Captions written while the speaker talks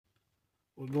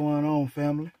What's going on,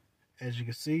 family? As you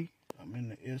can see, I'm in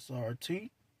the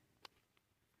SRT,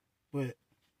 but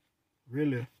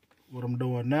really what I'm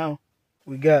doing now,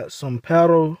 we got some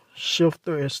paddle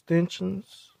shifter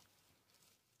extensions.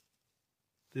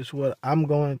 This is what I'm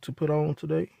going to put on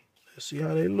today. Let's see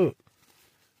how they look.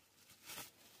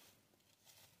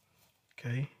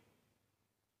 Okay,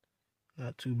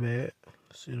 not too bad.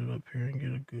 Sit it up here and get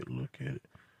a good look at it.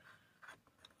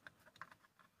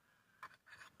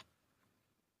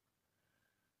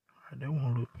 Alright, that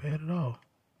won't look bad at all.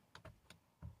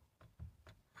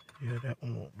 Yeah, that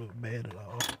one won't look bad at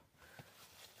all.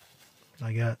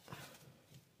 I got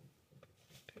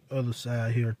the other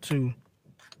side here too.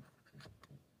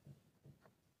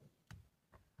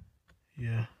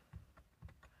 Yeah.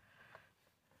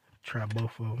 Try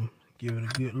both of them. Give it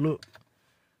a good look.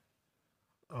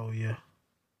 Oh yeah.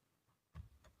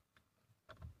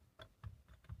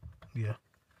 Yeah.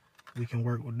 We can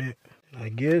work with that. I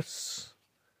guess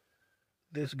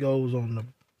this goes on the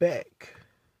back.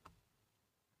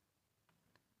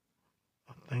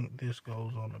 I think this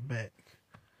goes on the back.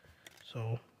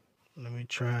 So let me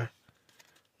try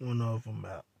one of them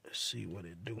out. Let's see what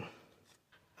it do.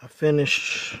 I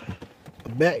finished the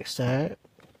back side.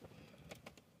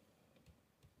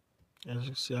 As you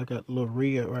can see, I got a little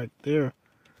red right there.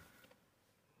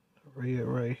 Red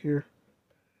right here.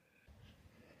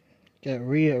 Got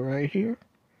red right here.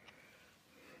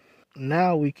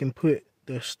 Now we can put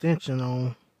the extension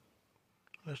on.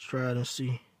 Let's try it and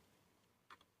see.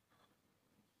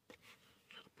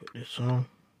 Put this on.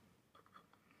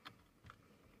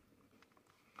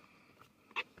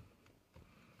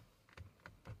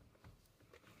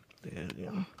 There it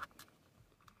is.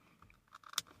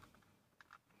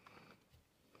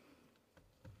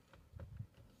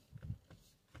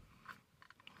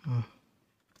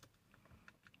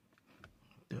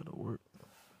 That'll work.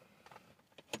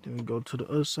 Then we go to the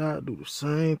other side, do the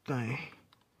same thing.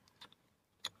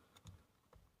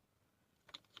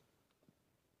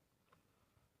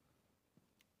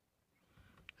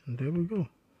 And there we go.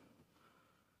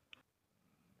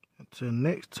 Until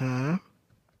next time,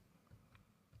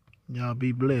 y'all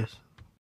be blessed.